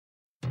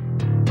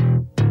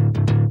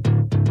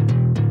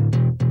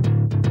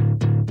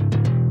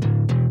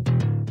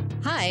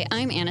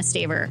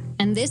Staver,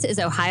 and this is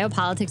Ohio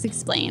Politics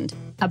Explained,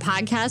 a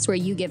podcast where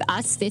you give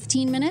us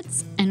 15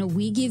 minutes and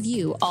we give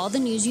you all the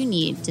news you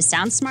need to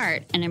sound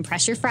smart and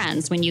impress your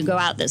friends when you go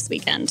out this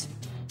weekend.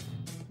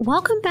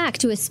 Welcome back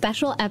to a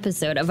special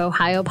episode of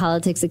Ohio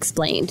Politics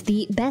Explained,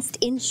 the Best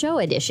in Show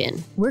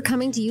edition. We're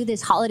coming to you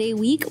this holiday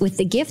week with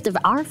the gift of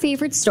our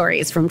favorite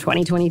stories from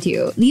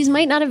 2022. These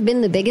might not have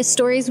been the biggest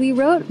stories we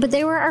wrote, but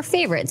they were our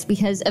favorites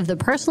because of the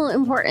personal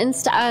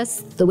importance to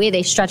us, the way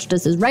they stretched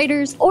us as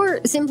writers,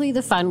 or simply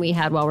the fun we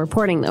had while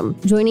reporting them.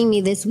 Joining me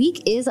this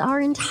week is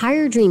our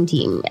entire dream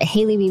team,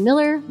 Haley B.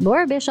 Miller,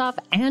 Laura Bischoff,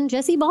 and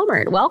Jesse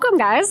Balmert. Welcome,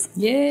 guys.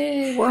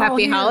 Yay.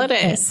 Happy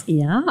holidays.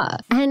 Yeah.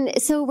 And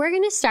so we're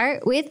going to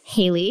start with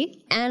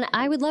Haley, and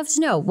I would love to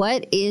know,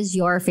 what is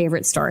your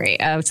favorite story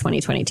of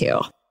 2022?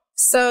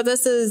 So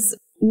this is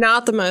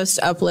not the most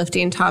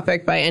uplifting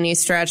topic by any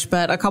stretch,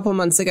 but a couple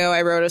months ago,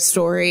 I wrote a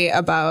story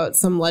about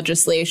some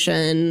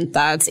legislation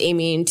that's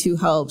aiming to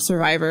help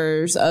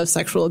survivors of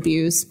sexual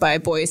abuse by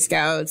Boy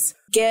Scouts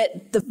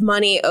get the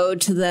money owed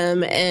to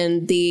them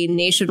in the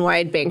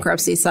nationwide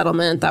bankruptcy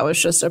settlement that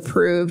was just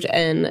approved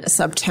in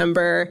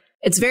September.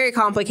 It's very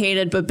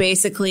complicated, but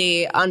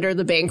basically under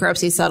the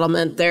bankruptcy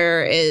settlement,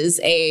 there is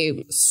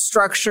a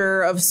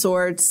structure of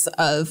sorts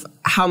of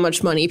how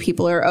much money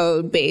people are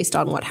owed based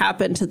on what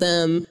happened to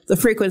them, the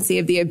frequency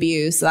of the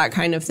abuse, that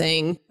kind of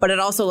thing. But it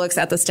also looks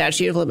at the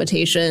statute of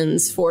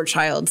limitations for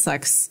child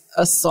sex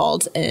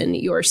assault in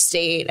your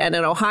state. And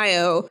in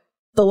Ohio,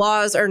 the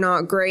laws are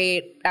not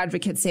great.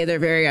 Advocates say they're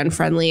very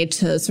unfriendly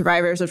to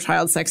survivors of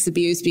child sex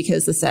abuse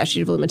because the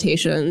statute of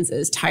limitations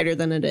is tighter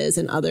than it is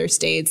in other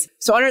states.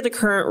 So under the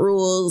current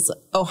rules,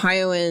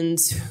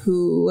 Ohioans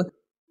who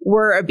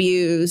were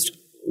abused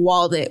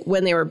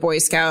when they were Boy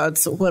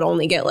Scouts would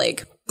only get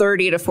like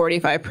 30 to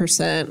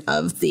 45%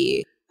 of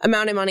the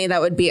amount of money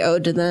that would be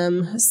owed to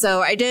them.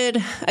 So I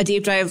did a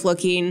deep dive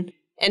looking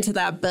into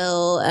that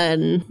bill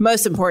and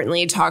most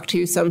importantly, talk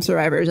to some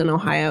survivors in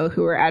Ohio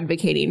who are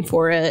advocating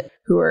for it,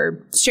 who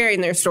are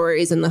sharing their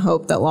stories in the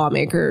hope that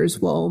lawmakers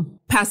will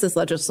pass this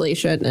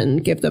legislation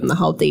and give them the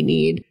help they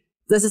need.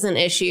 This is an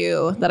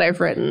issue that I've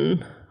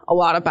written a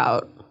lot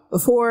about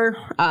before,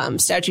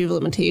 statute of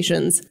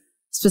limitations.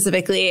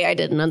 Specifically, I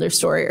did another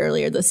story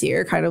earlier this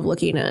year, kind of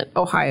looking at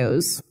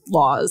Ohio's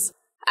laws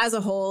as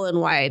a whole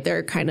and why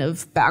they're kind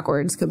of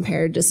backwards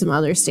compared to some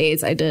other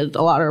states. I did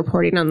a lot of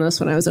reporting on this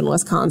when I was in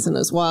Wisconsin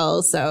as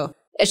well. So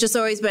it's just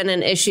always been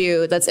an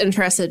issue that's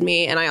interested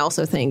me. And I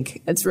also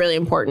think it's really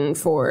important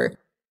for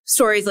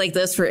stories like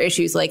this, for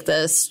issues like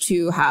this,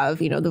 to have,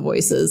 the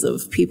voices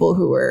of people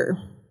who are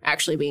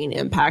actually being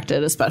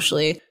impacted,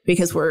 especially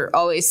because we're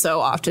always so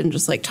often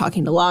just like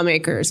talking to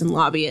lawmakers and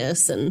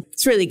lobbyists, and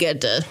it's really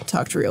good to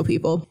talk to real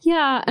people.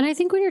 Yeah, and I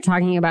think when you're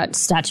talking about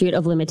statute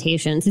of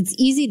limitations, it's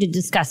easy to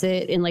discuss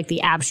it in like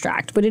the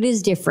abstract, but it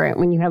is different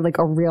when you have like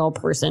a real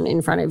person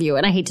in front of you.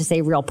 And I hate to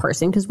say real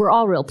person because we're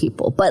all real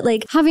people, but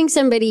like having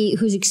somebody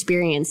who's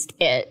experienced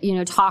it,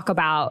 talk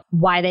about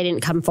why they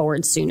didn't come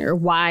forward sooner,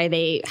 why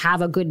they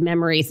have a good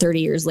memory 30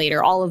 years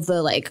later, all of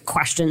the like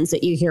questions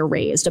that you hear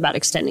raised about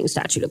extending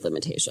statute of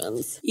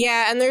limitations.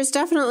 Yeah, and there's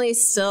definitely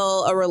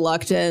still a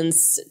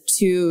reluctance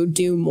to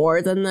do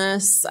more than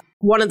this.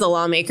 One of the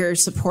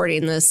lawmakers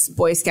supporting this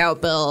Boy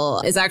Scout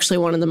bill is actually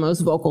one of the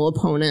most vocal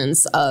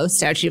opponents of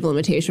statute of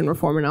limitation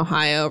reform in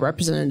Ohio,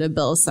 Representative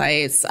Bill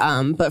Seitz.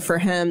 But for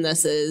him,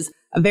 this is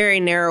a very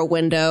narrow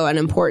window. And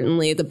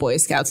importantly, the Boy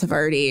Scouts have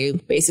already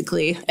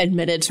basically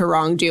admitted to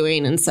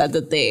wrongdoing and said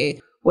that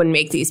they wouldn't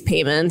make these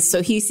payments.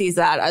 So he sees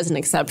that as an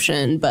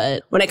exception.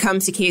 But when it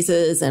comes to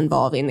cases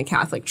involving the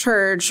Catholic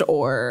Church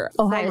or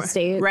Ohio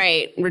State,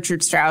 right,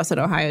 Richard Strauss at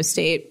Ohio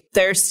State,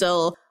 there's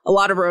still a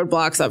lot of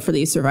roadblocks up for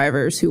these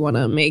survivors who want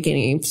to make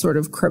any sort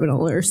of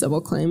criminal or civil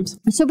claims.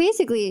 So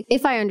basically,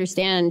 if I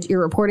understand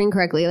your reporting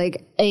correctly,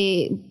 like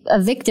a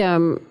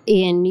victim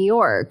in New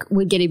York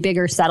would get a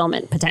bigger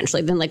settlement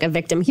potentially than like a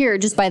victim here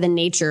just by the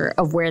nature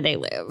of where they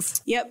live.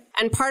 Yep.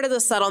 And part of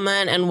the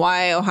settlement and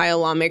why Ohio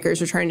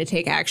lawmakers are trying to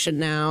take action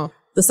now,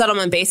 the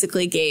settlement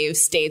basically gave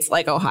states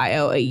like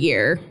Ohio a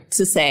year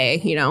to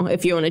say,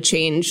 if you want to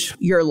change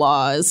your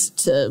laws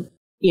to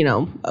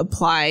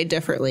apply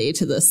differently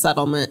to the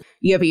settlement,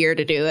 you have a year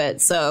to do it.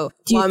 So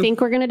do you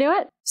think we're going to do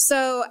it?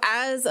 So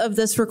as of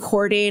this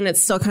recording,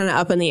 it's still kind of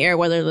up in the air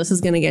whether this is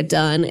going to get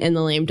done in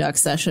the lame duck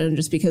session,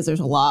 just because there's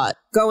a lot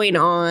going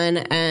on.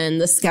 And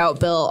the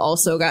Scout bill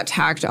also got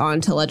tacked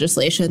on to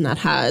legislation that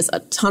has a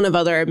ton of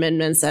other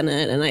amendments in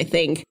it. And I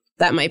think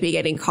that might be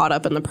getting caught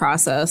up in the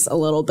process a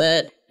little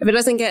bit. If it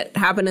doesn't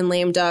happen in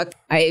lame duck,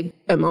 I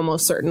am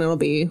almost certain it'll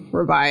be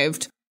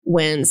revived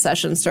when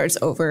session starts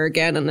over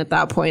again. And at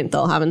that point,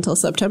 they'll have until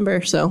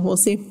September. So we'll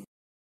see.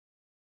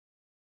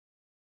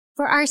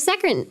 For our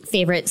second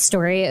favorite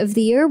story of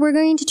the year, we're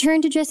going to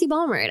turn to Jesse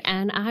Balmert.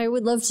 And I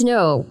would love to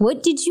know,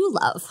 what did you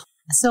love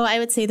So I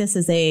would say this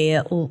is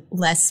a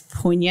less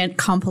poignant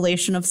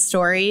compilation of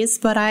stories,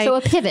 but So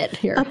a pivot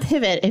here. A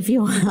pivot, if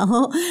you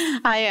will.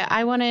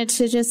 I wanted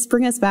to just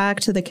bring us back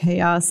to the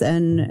chaos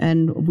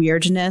and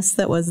weirdness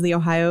that was the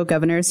Ohio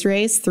governor's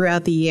race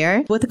throughout the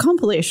year with a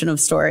compilation of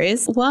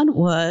stories. One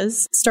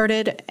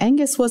started,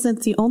 Angus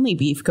wasn't the only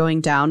beef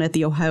going down at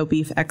the Ohio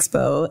Beef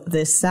Expo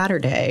this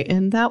Saturday.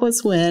 And that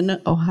was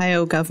when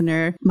Ohio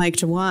Governor Mike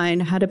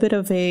DeWine had a bit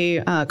of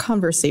a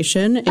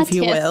conversation, if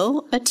you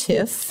will, a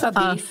tiff. A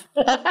beef.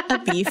 A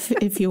beef,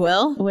 if you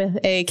will, with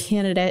a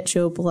candidate,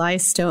 Joe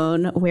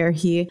Blystone, where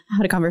he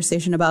had a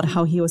conversation about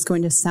how he was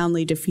going to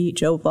soundly defeat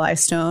Joe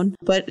Blystone,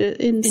 but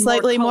in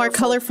slightly more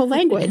colorful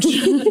language.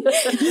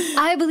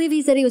 I believe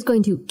he said he was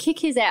going to kick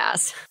his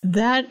ass.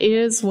 That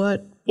is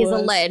what is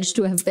alleged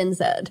to have been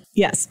said.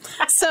 Yes.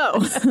 So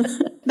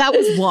that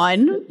was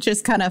one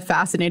just kind of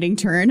fascinating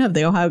turn of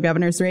the Ohio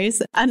governor's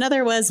race.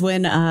 Another was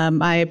when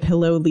my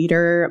Pillow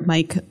leader,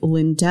 Mike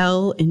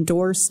Lindell,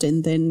 endorsed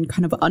and then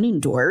kind of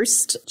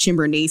unendorsed Jim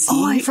Renacci.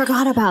 Oh, I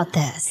forgot about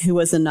this. Who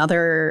was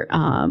another,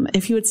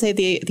 if you would say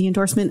the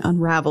endorsement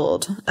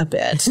unraveled a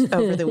bit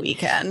over the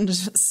weekend.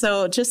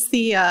 So just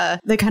the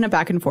kind of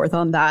back and forth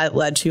on that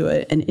led to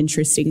an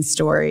interesting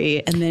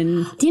story. And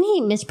then... Didn't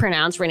he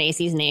mispronounce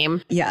Renacci's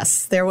name?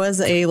 Yes. There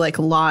was a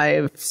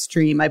live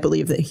stream, I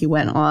believe, that he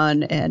went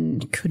on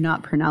and could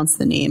not pronounce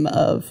the name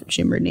of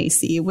Jim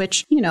Renacci,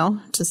 which,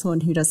 to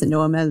someone who doesn't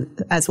know him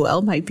as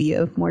well, might be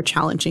a more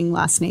challenging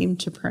last name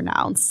to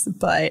pronounce.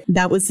 But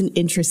that was an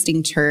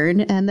interesting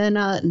turn. And then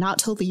not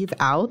to leave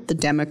out, the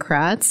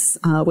Democrats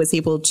was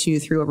able to,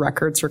 through a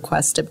records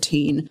request,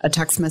 obtain a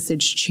text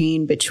message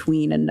chain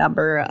between a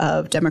number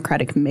of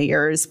Democratic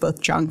mayors.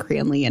 Both John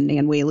Cranley and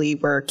Nan Whaley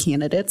were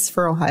candidates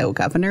for Ohio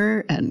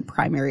governor and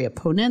primary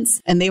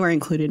opponents. And they were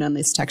included on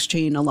this text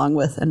chain along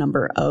with a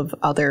number of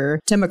other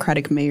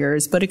Democratic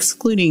mayors, but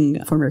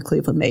excluding former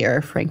Cleveland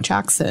Mayor Frank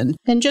Jackson.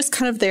 And just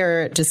kind of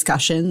their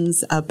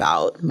discussions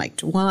about Mike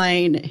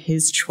DeWine,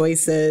 his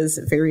choices,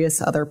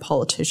 various other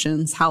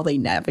politicians, how they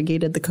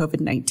navigated the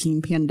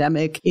COVID-19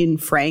 pandemic in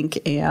frank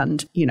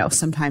and,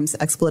 sometimes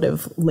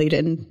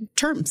expletive-laden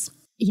terms.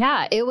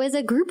 Yeah, it was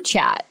a group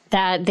chat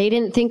that they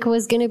didn't think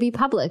was going to be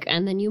public.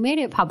 And then you made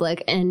it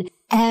public and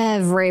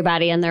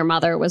everybody and their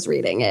mother was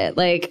reading it.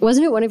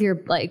 Wasn't it one of your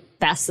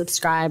best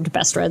subscribed,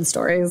 best read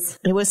stories?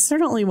 It was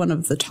certainly one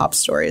of the top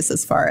stories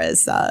as far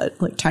as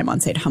time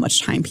on site, how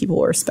much time people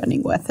were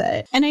spending with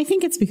it. And I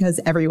think it's because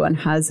everyone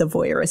has a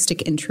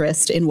voyeuristic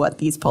interest in what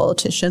these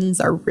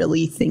politicians are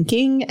really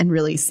thinking and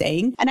really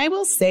saying. And I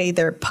will say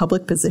their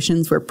public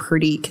positions were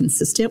pretty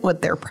consistent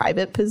with their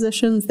private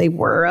positions. They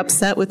were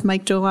upset with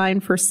Mike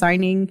DeWine for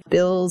signing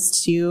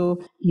bills to,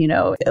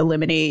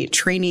 eliminate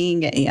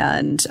training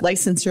and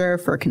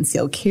licensure for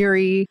concealed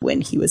carry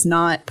when he was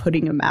not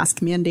putting a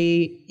mask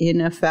mandate in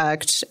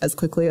effect as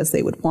quickly as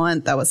they would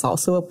want. That was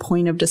also a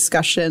point of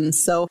discussion.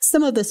 So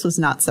some of this was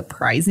not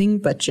surprising,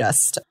 but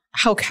just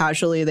how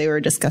casually they were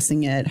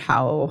discussing it,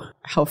 how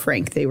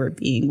frank they were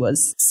being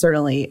was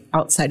certainly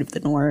outside of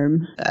the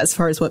norm as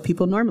far as what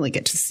people normally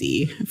get to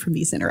see from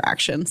these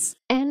interactions.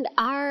 And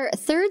our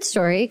third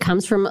story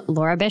comes from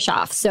Laura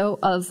Bischoff. So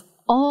of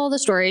all the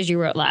stories you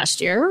wrote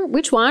last year,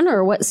 which one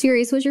or what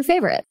series was your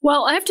favorite?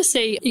 Well, I have to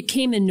say it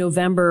came in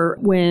November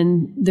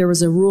when there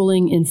was a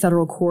ruling in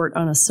federal court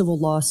on a civil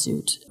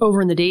lawsuit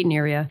over in the Dayton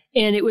area.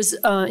 And it was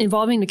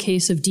involving the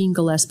case of Dean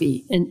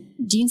Gillespie. And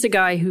Dean's a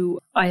guy who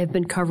I have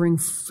been covering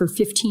for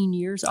 15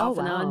 years off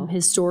and on.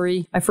 His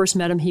story, I first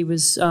met him, he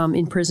was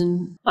in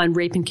prison on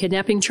rape and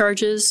kidnapping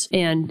charges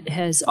and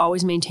has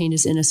always maintained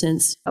his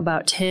innocence.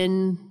 About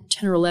 10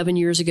 or 11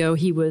 years ago,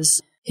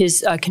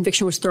 his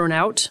conviction was thrown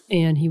out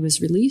and he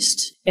was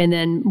released. And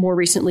then more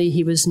recently,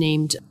 he was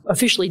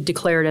officially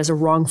declared as a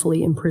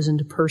wrongfully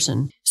imprisoned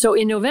person. So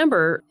in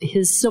November,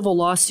 his civil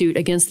lawsuit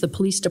against the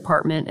police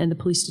department and the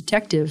police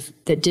detective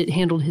that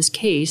handled his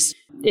case,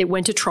 it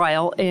went to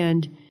trial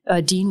and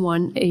Dean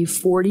won a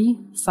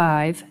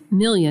 $45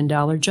 million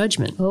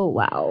judgment. Oh,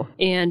 wow.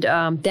 And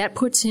that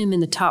puts him in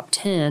the top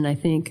 10, I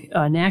think,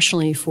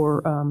 nationally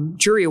for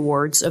jury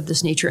awards of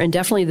this nature, and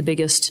definitely the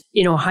biggest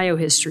in Ohio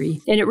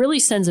history. And it really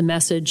sends a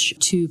message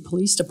to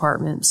police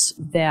departments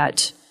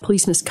that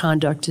police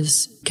misconduct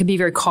can be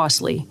very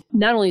costly.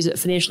 Not only is it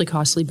financially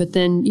costly, but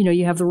then,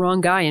 you have the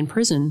wrong guy in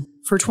prison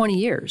for 20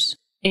 years.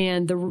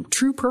 And the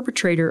true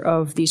perpetrator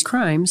of these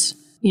crimes,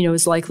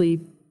 is likely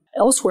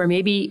elsewhere,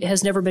 maybe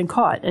has never been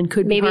caught and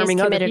could be harming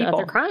other people. Maybe has committed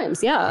other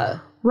crimes, yeah.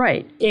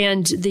 Right.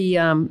 And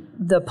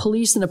the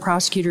police and the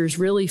prosecutors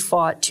really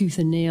fought tooth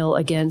and nail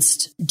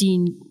against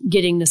Dean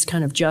getting this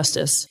kind of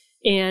justice.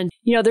 And,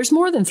 there's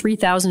more than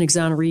 3,000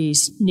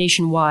 exonerees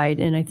nationwide.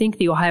 And I think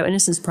the Ohio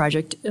Innocence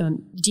Project,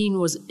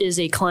 Dean is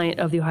a client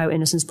of the Ohio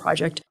Innocence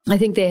Project. I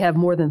think they have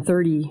more than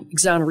 30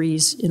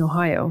 exonerees in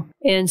Ohio.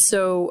 And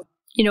so,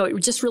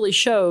 it just really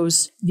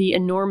shows the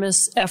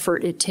enormous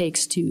effort it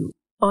takes to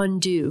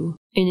undo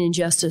an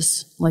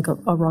injustice like a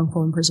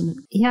wrongful imprisonment.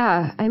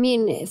 Yeah. I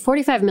mean,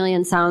 45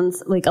 million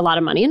sounds like a lot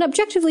of money. And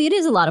objectively, it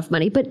is a lot of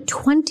money. But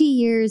 20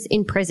 years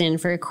in prison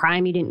for a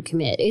crime you didn't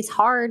commit. It's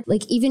hard.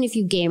 Like, even if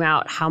you game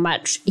out how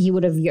much he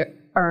would have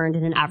earned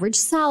in an average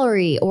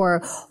salary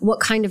or what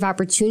kind of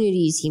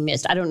opportunities he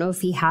missed. I don't know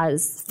if he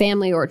has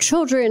family or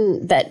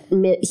children that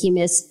he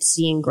missed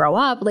seeing grow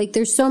up. Like,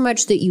 there's so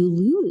much that you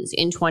lose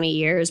in 20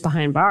 years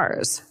behind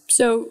bars.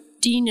 So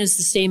Dean is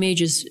the same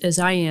age as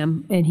I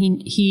am, and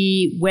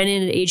he went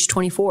in at age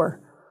 24.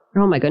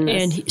 Oh my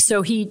goodness. And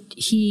so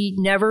he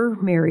never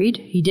married.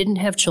 He didn't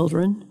have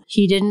children.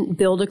 He didn't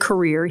build a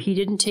career. He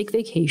didn't take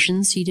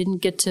vacations. He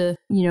didn't get to,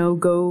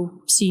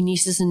 go see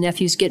nieces and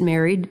nephews get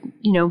married,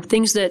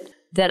 things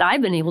that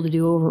I've been able to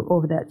do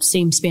over that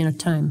same span of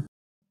time.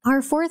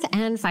 Our fourth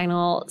and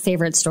final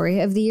favorite story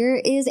of the year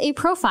is a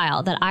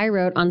profile that I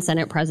wrote on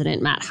Senate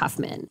President Matt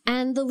Huffman.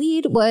 And the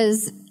lead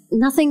was,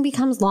 nothing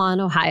becomes law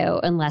in Ohio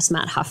unless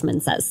Matt Huffman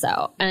says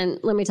so. And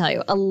let me tell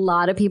you, a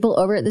lot of people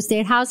over at the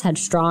State House had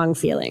strong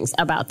feelings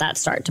about that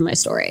start to my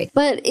story.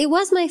 But it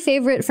was my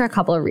favorite for a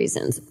couple of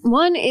reasons.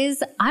 One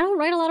is I don't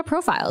write a lot of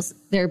profiles.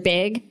 They're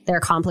big, they're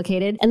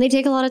complicated, and they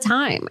take a lot of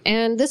time.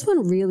 And this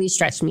one really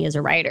stretched me as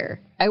a writer.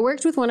 I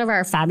worked with one of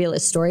our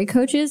fabulous story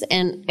coaches,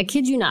 and I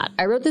kid you not,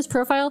 I wrote this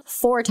profile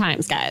 4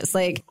 times, guys.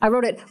 Like, I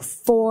wrote it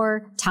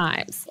 4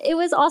 times. It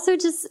was also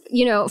just,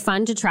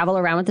 fun to travel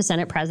around with the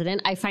Senate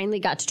president. I finally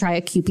got to try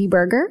a Kewpie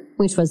burger,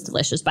 which was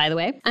delicious, by the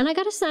way. And I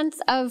got a sense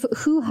of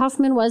who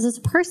Huffman was as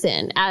a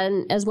person.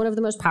 And as one of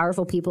the most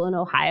powerful people in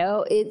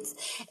Ohio,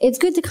 it's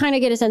good to kind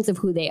of get a sense of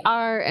who they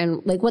are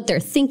and like what their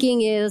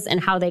thinking is and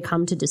how they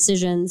come to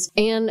decisions.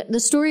 And the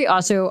story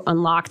also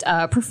unlocked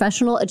a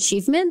professional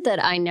achievement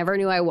that I never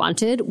knew I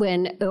wanted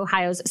when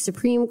Ohio's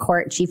Supreme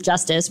Court Chief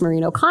Justice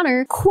Maureen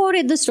O'Connor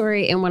quoted the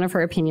story in one of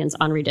her opinions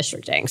on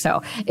redistricting.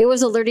 So it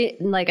was a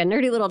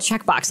nerdy little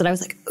checkbox that I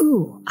was like,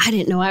 ooh, I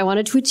didn't know I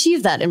wanted to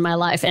achieve that in my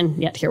life.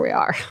 And yet here we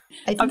are.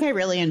 I think I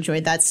really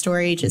enjoyed that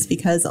story just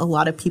because a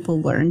lot of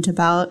people learned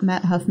about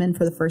Matt Huffman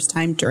for the first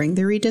time during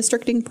the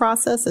redistricting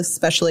process,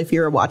 especially if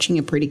you were watching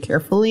it pretty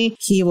carefully.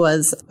 He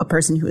was a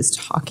person who was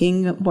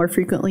talking more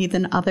frequently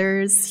than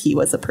others. He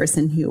was a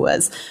person who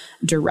was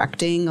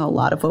directing a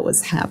lot of what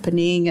was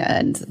happening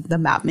and the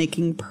map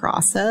making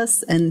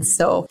process. And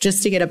so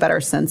just to get a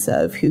better sense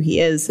of who he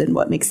is and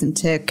what makes him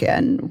tick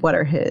and what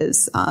are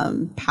his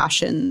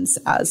passions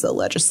as a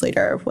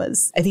legislator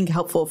was, I think,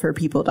 helpful for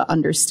people to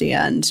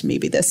understand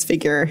maybe this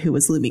figure who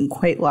was looming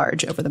quite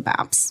large over the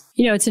maps.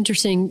 It's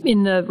interesting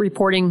in the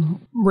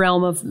reporting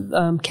realm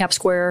of Cap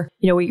Square,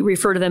 we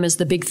refer to them as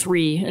the big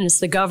 3, and it's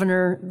the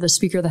governor, the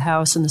Speaker of the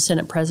House, and the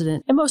Senate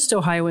president. And most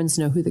Ohioans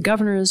know who the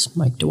governor is,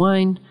 Mike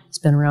DeWine. It's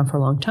been around for a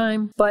long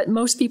time. But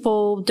most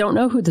people don't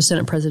know who the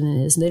Senate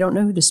president is, and they don't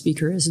know who the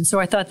Speaker is. And so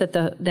I thought that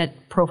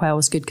that profile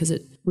was good because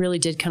it really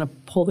did kind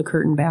of pull the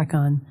curtain back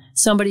on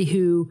somebody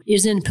who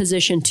is in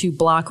position to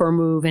block or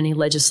move any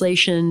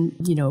legislation,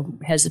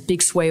 has a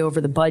big sway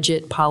over the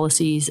budget,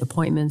 policies,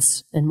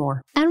 appointments, and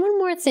more. And one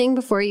more thing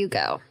before you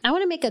go. I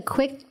want to make a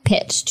quick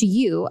pitch to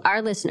you,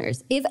 our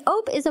listeners. If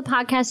OAP is a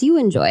podcast you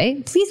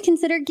enjoy, please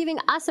consider giving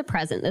us a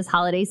present this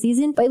holiday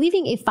season by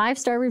leaving a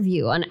 5-star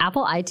review on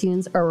Apple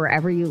iTunes or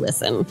wherever you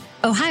listen.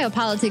 Ohio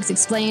Politics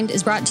Explained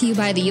is brought to you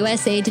by the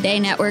USA Today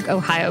Network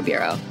Ohio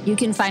Bureau. You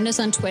can find us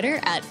on Twitter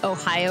at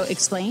Ohio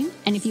Explained.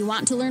 And if you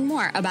want to learn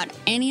more about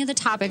any of the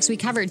topics we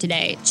covered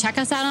today, check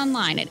us out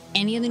online at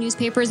any of the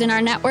newspapers in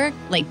our network,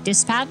 like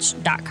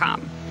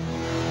dispatch.com.